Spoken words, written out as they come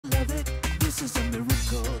This is a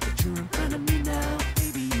miracle that you're in front of me now.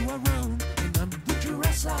 Baby, you are wrong, and I'm with your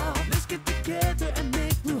ass out. Let's get together and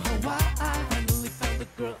make blue Hawaii. I finally found the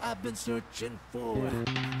girl I've been searching for.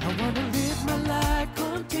 I wanna live my life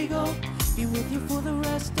contigo, be with you for the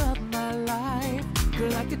rest of my life.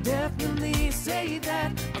 Girl, I could definitely say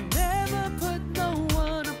that I'll never put no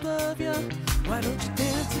one above you. Why don't you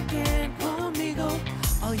dance again conmigo?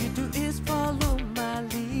 All you do is follow my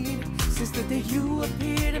lead. Since the day you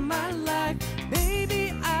appeared in my life,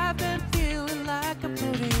 baby, I've been feeling like I'm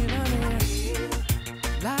floating on air.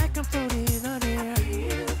 Like I'm floating on air.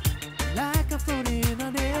 Like I'm floating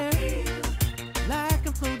on air. Like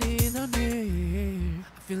I'm floating on air.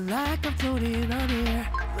 I feel like I'm floating on air.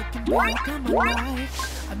 Looking back on my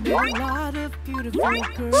life, I met a lot of beautiful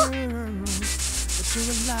girls, but you're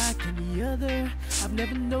unlike any other. I've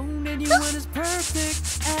never known anyone as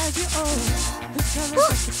perfect as you. Oh, the colors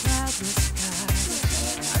like the clouds in the sky.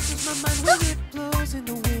 I lose my mind when it blows in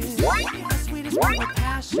the wind. As sweet as my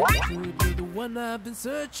passion, you're the one I've been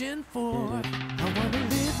searching for. I wanna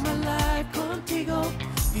live my life contigo,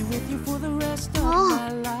 be with you for the rest of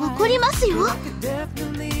my life. わかりますよ。 I could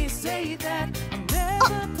definitely say that I'll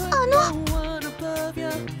never put no one above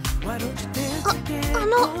you. Why don't you dance again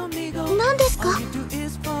conmigo? 何ですか？ All you do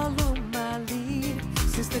is follow my lead.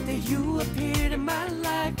 Since the day you appeared in my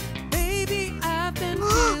life, baby, I've been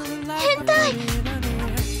feeling like I'm floating on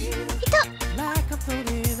air. Like I'm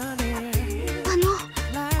floating on air.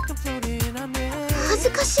 Like I'm floating on air. 恥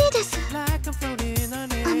ずかしいです。 Like I'm floating on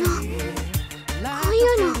air. こうい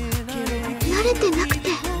うの慣れてなくて、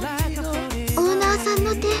オーナーさん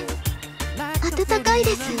の手温かい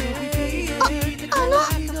です。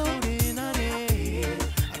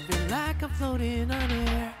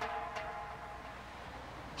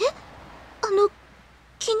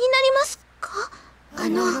気になりますか？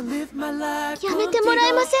やめてもら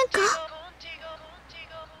えませんか？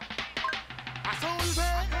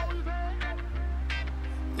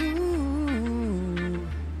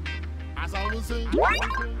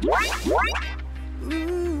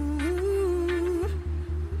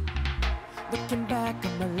 Looking back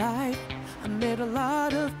on my life, I met a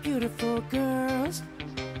lot of beautiful girls,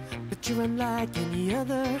 but you're unlike any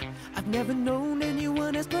other. I've never known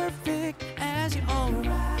anyone as perfect as you are.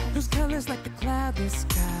 Those colors like the cloudless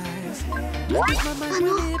skies. I lose my mind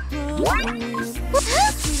when it blows in the wind. The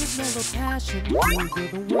sweetest mellow passion, you're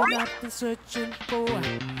the one I've been searching for.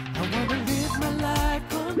 I wanna live my life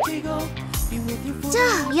contigo, be with you for じゃ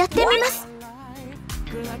あやってみます。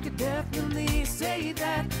 Girl, I could definitely say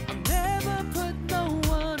that I'll never put no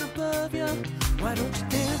one above you. Why don't you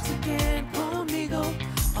dance again conmigo?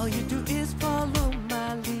 All you do is follow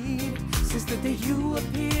my lead. Since the day you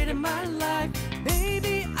appeared in my life,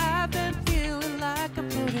 baby, I've been feeling like I'm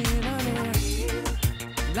floating on air.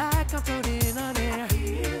 Like I'm floating on air.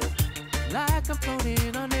 Like I'm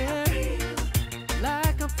floating on air.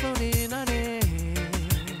 Like I'm floating on air.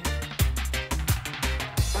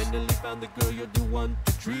 Finally found the girl, you're the one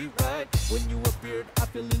to treat right. When you appeared, I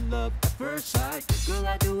fell in love at first sight. Girl,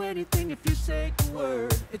 I'd do anything if you say the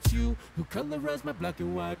word. It's you who colorized my black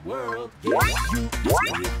and white world. Yeah, you,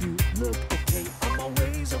 if you look okay, I'm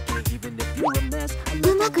always okay, even if you're a mess.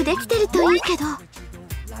 うまくできてるといいけど。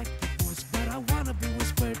 Like your voice, but I wanna be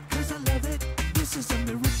whispered, cause I love it. This is a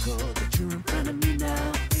miracle that you're in front of me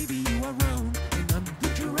now. Baby, you are wrong, and I'm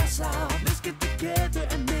with your ass out. Let's get together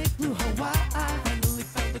and make blue Hawaii. Finally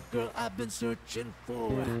found the girl I've been searching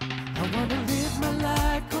for. I wanna live my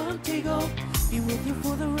life contigo, be with you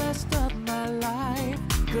for the rest of my life.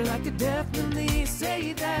 Girl, I could definitely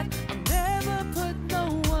say that I'll never put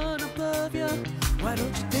no one above you. Why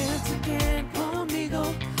don't you dance again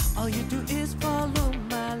conmigo? All you do is follow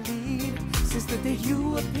my lead. Since the day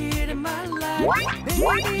you appeared in my life,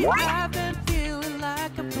 baby, I've been feeling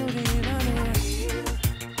like I'm floating on air.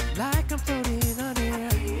 Like I'm floating on air.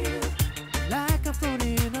 Like I'm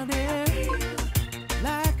floating on air.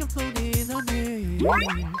 Like I'm floating on air.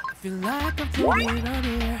 I feel like I'm floating on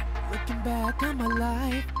air. Looking back on my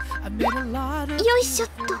life, I met a lot of よいしょっ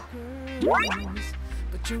と。 girls,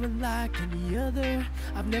 but you're unlike any other.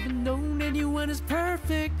 I've never known anyone as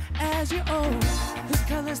perfect as you. Oh, those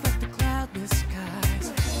colors like the cloudless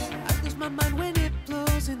skies. I lose my mind when it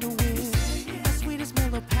blows in the wind. As sweet as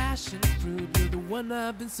mellow passion fruit, you're the one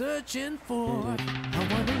I've been searching for. I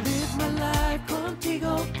wanna live my life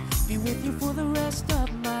contigo, be with you for the rest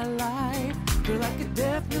of my life. Girl, I could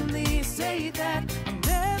definitely say that I'll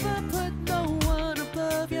never put no one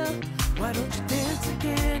above you. Why don't you dance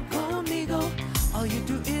again conmigo? All you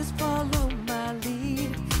do is follow my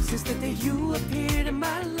lead. Since the day you appeared in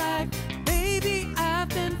my life, baby, I've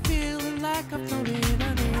been feeling like I'm floating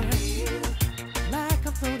on air.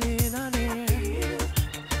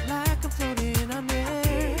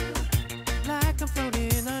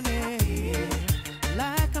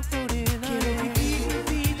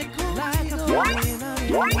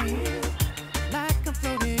 like I'm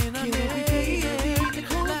floating on air.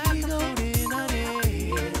 Like I'm floating on air.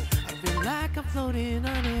 I feel like I'm floating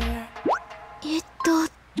on air.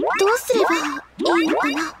 どうすればいいのか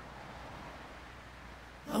な。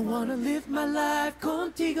 I wanna live my life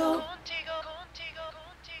contigo.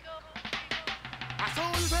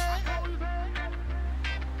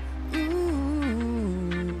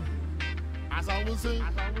 Ooh. As I was saying.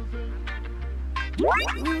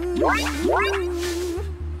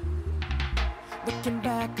 Looking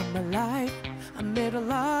back on my life, I met a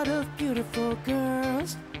lot of beautiful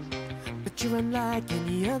girls, but you're unlike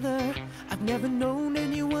any other. I've never known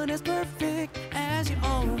anyone as perfect as your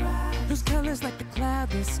own, whose colors like the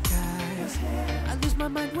cloudless skies. I lose my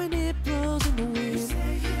mind when it blows in the wind,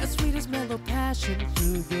 as sweet as mellow passion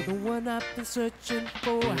through. You're the one I've been searching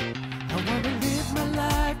for. I wanna live my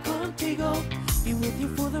life contigo, be with you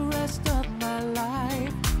for the rest of my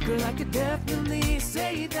life. Girl, I could definitely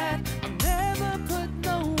say that I'll never put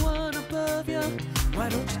no one above you. Why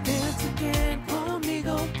don't you dance again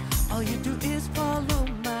conmigo? All you do is follow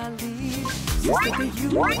my lead. Since the day you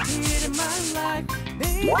appeared in my life,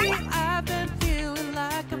 baby, I've been feeling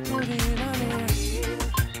like I'm floating on air.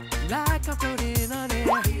 Like I'm floating on air.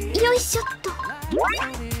 よいしょっと。 Like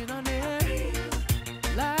I'm floating on air.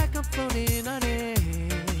 Like I'm floating on air.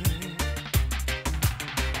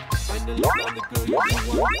 Finally found the girl you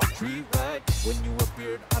want to treat right. When you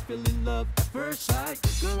appeared, I fell in love at first sight.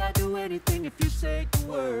 Girl, I'd do anything if you say the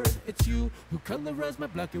word. It's you who colorized my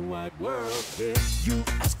black and white world. Yeah, you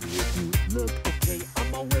ask me if you look okay.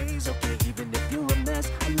 I'm always okay, even if you're a mess.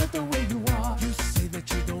 I love the way you are. You say that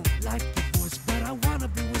you don't like your voice, but I wanna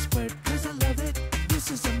be whispered, cause I love it.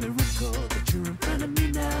 This is a miracle that you're in front of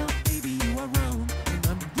me now. Baby, you are wrong, and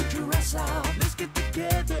I'm with your ass out. Let's get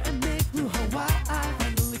together and make blue Hawaii.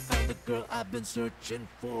 Finally found the girl I've been searching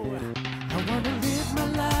for. I wanna live my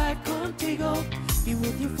life contigo, be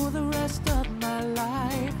with you for the rest of my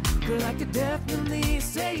life. Girl, I could definitely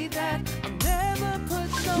say that I'll never put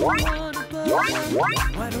no one above you.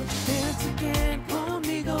 Why don't you dance again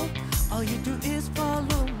conmigo? All you do is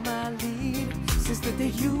follow my lead. Since the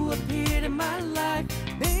day you appeared in my life,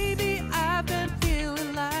 baby, I've been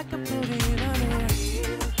feeling like I'm floating on air.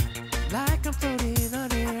 Like I'm floating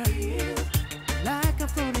on air. Like I'm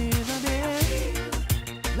floating on air.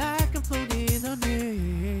 Like I'm floating on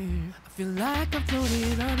air. I feel like I'm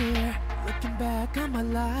floating on air. Looking back on my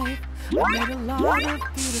life, I met a lot of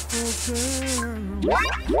beautiful girls,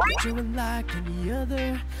 but you're unlike any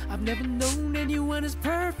other. I've never known anyone as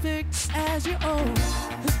perfect as your own,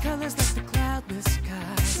 whose colors like the cloudless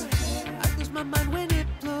skies. I lose my mind when it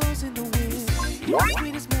blows in the wind. Your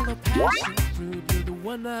sweetest mellow passion fruit, you're the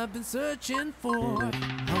one I've been searching for. I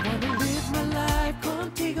wanna live my life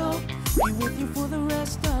contigo, be with you for the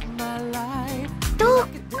rest of my life. どうか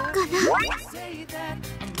な。 Say that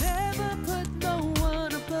I'll never put no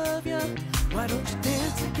one above you. Why don't you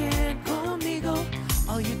dance again conmigo?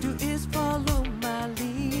 All you do is follow my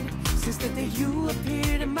lead. Since the day you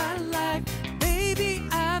appeared in my life, baby,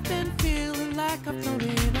 I've been feeling like I'm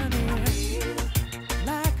floating on air.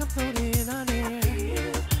 Like I'm floating on air.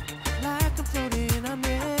 Like I'm floating on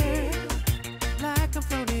air. Like I'm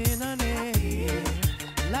floating on air.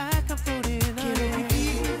 Like I'm floating on air.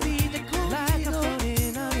 Like I'm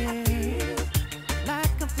floating on air.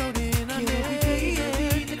 Like I'm floating on air.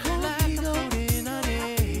 Like I'm floating on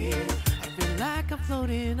air. I feel like I'm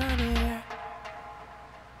floating on air.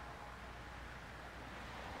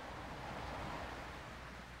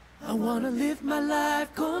 I wanna live my life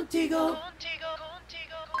contigo.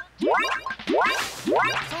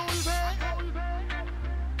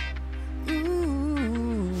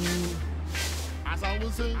 Ooh. As I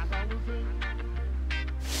was saying.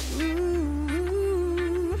 Ooh.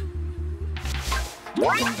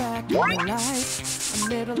 Looking back on my life, I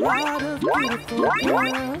met a lot of beautiful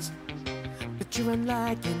girls, but you're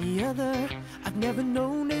unlike any other. I've never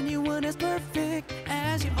known anyone as perfect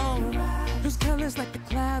as your own, whose colors like the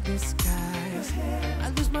cloudless skies. I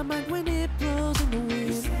lose my mind when it blows in the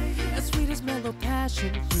wind, as sweet as mellow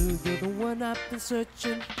passion through. You're the one I've been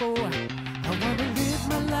searching for. I wanna live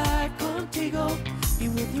my life contigo, be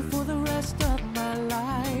with you for the rest of my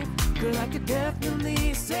life. Girl, I could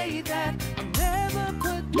definitely say that I'll never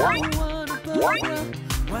put no one above you.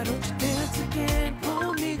 Why don't you dance again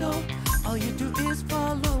conmigo? All you do is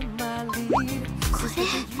follow my lead. こ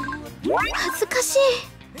れ恥ずかしい。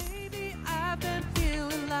 Baby, I've been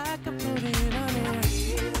feeling like I'm floating on air.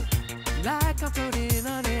 Like I'm floating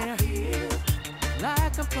on air.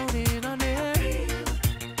 Like I'm floating on air.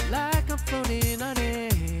 Like I'm floating on air.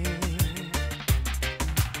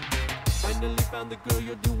 Finally found the girl,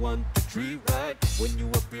 you're the one to treat right. When you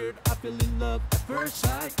appeared, I fell in love at first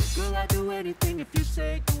sight. Girl, I'd do anything if you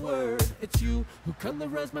say the word. It's you who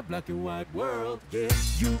colorized my black and white world. Yeah,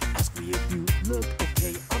 you ask me if you look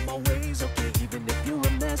okay. I'm always okay, even if you're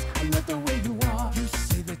a mess. I love the way you are. You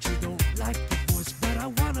say that you don't like your voice, but I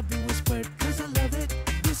wanna be whispered, cause I love it.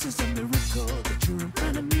 This is a miracle that you're in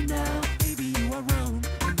front of me now. Baby, you are wrong,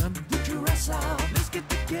 and I'm the Curacao. Let's get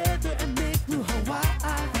together and make blue Hawaii.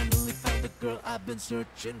 Finally found the girl I've been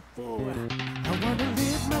searching for. I wanna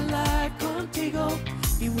live my life contigo,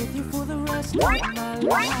 be with you for the rest of my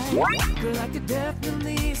life. Girl, I could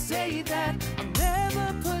definitely say that I'll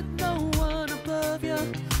never put no one above you.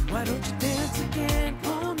 Why don't you dance again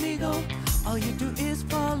conmigo? All you do is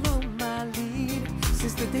follow my lead.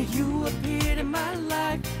 Since the day you appeared in my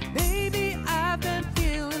life, baby, I've been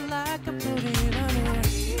feeling like I'm floating on air.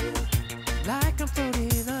 Like I'm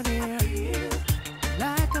floating on air.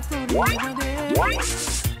 Like I'm floating on air.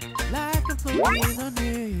 Like I'm floating on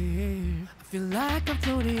air. I feel like I'm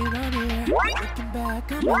floating on air. Looking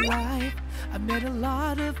back on my life, I met a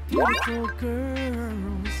lot of beautiful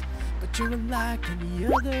girls, but you're unlike any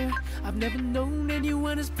other. I've never known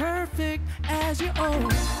anyone as perfect as your own.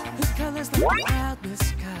 Whose colors like the cloudless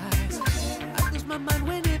skies. I lose my mind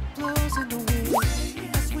when it blows in the wind.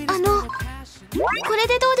 As sweet as no passion. これ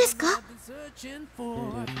でどうですか？ Searching for.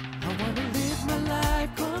 I wanna live my life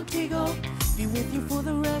contigo, be with you for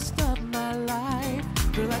the rest of my life.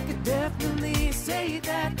 Girl, I could definitely say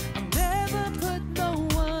that I'll never put no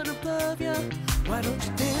one above you. Why don't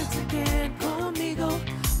you dance again conmigo?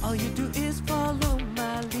 All you do is follow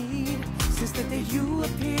my lead. Since the day you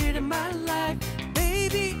appeared in my life,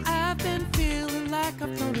 baby, I've been feeling like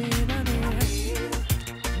I'm floating on air.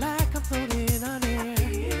 Like I'm floating on air.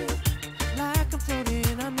 Like I'm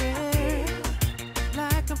floating on air.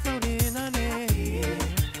 Like I'm floating on air.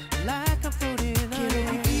 Like I'm floating on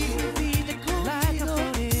air. Like I'm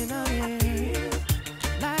floating on air.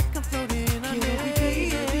 Like I'm floating on air.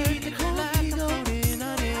 Like I'm floating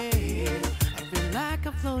on air. I feel like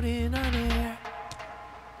I'm floating on air.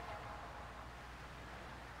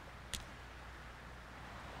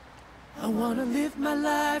 I wanna live my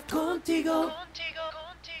life contigo.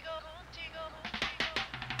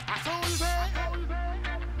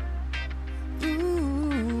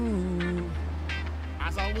 Ooh.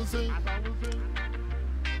 As I was saying.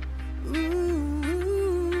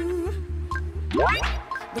 Ooh.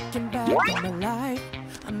 Looking back on my life,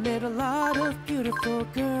 I met a lot of beautiful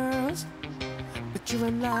girls, but you're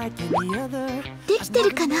unlike any other. できて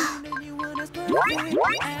るかな？ Anyone as perfect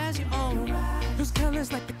as your own. Whose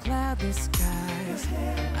colors like the cloudless skies.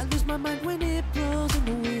 I lose my mind when it blows in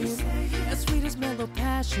the wind. As sweet as mellow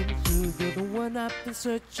passion fruit, you're the one I've been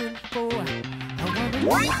searching for. I wanna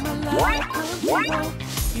live my life contigo,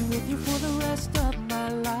 be with you for the rest of my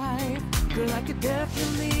life. Girl, I could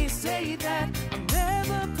definitely say that I'll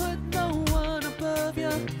never put no one above you.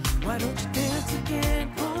 Why don't you dance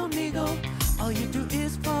again conmigo? All you do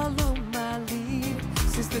is follow my lead.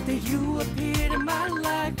 Since the day you appeared in my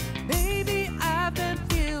life, baby, I've been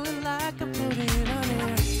feeling like I'm floating on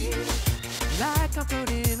air. Like I'm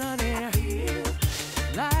floating on air.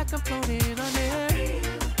 Like I'm floating on air.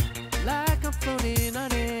 Like I'm floating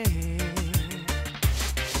on air.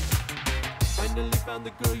 Finally found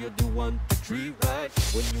the girl, you're the one to treat right.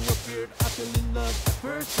 When you appeared, I fell in love at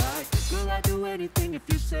first sight. Girl, I'd do anything if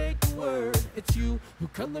you say the word. It's you who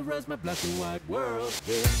colorized my black and white world.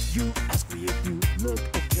 Yeah, you ask me if you look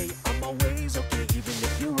okay. I'm always okay, even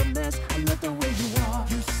if you're a mess. I love the way you are.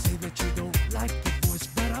 You say that you don't like your voice,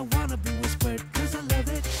 but I wanna be whispered, cause I love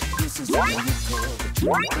it. This is what you call, but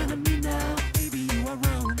you're in front of me now. Baby, you are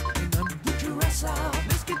wrong, and I'm the Curacao.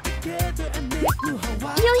 Let's get together and make blue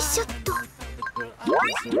Hawaii. よいしょっと。 I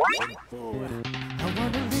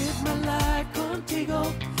wanna live my life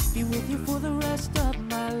contigo, be with you for the rest of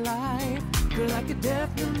my life. Girl, I could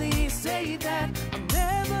definitely say that I'll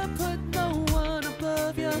never put no one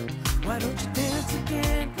above you. Why don't you dance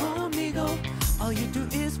again conmigo? All you do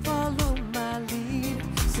is follow my lead.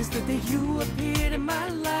 Since the day you appeared in my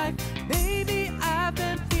life, baby, I've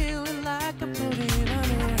been feeling like I'm floating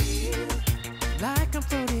on air. Like I'm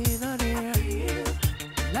floating on air.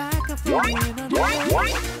 Like I'm floating on air.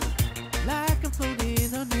 Like I'm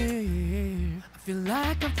floating on air. I feel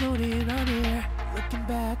like I'm floating on air. Looking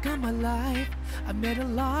back on my life, I met a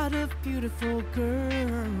lot of beautiful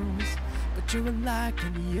girls, but you're unlike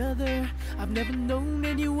any other. I've never known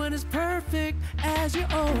anyone as perfect as your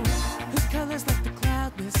own. Whose colors like the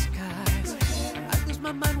cloudless skies. I lose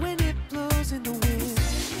my mind when it blows in the wind.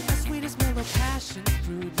 As sweet as mellow passion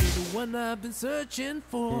fruit, you're the one I've been searching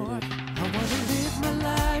for. I wanna live my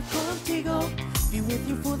life contigo, be with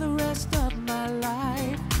you for the rest of my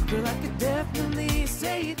life. Girl, I could definitely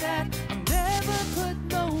say that I'll never put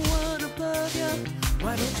no one above you.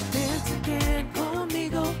 Why don't you dance again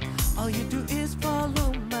conmigo? All you do is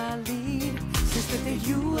follow my lead. Since the day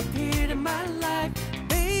you appeared in my life,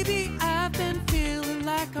 baby, I've been feeling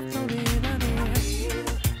like I'm floating on air.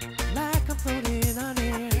 Like I'm floating on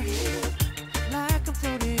air. Like I'm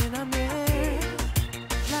floating on air.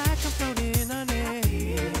 Like I'm floating on air.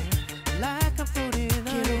 Like I'm floating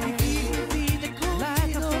on air.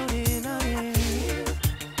 Like I'm floating on air.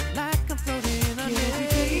 Like I'm floating on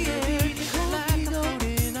air. Like I'm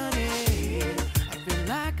floating on air. I feel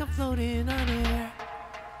like I'm floating on air.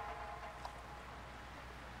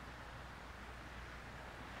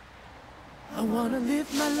 I wanna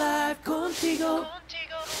live my life contigo.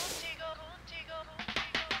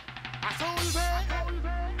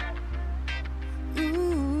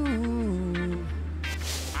 Ooh.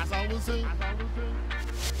 As I was saying.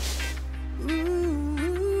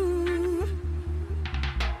 Ooh.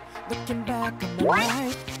 Looking back on my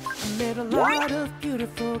life, I met a lot of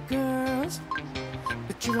beautiful girls,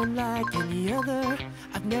 but you're unlike any other.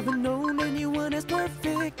 I've never known anyone as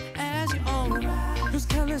perfect as you are. Whose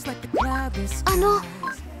colors like the cloudless skies.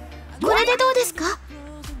 これでどうですか？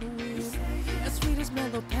 As sweet as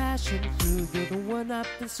mellow passion, you're the one I've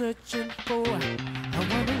been searching for.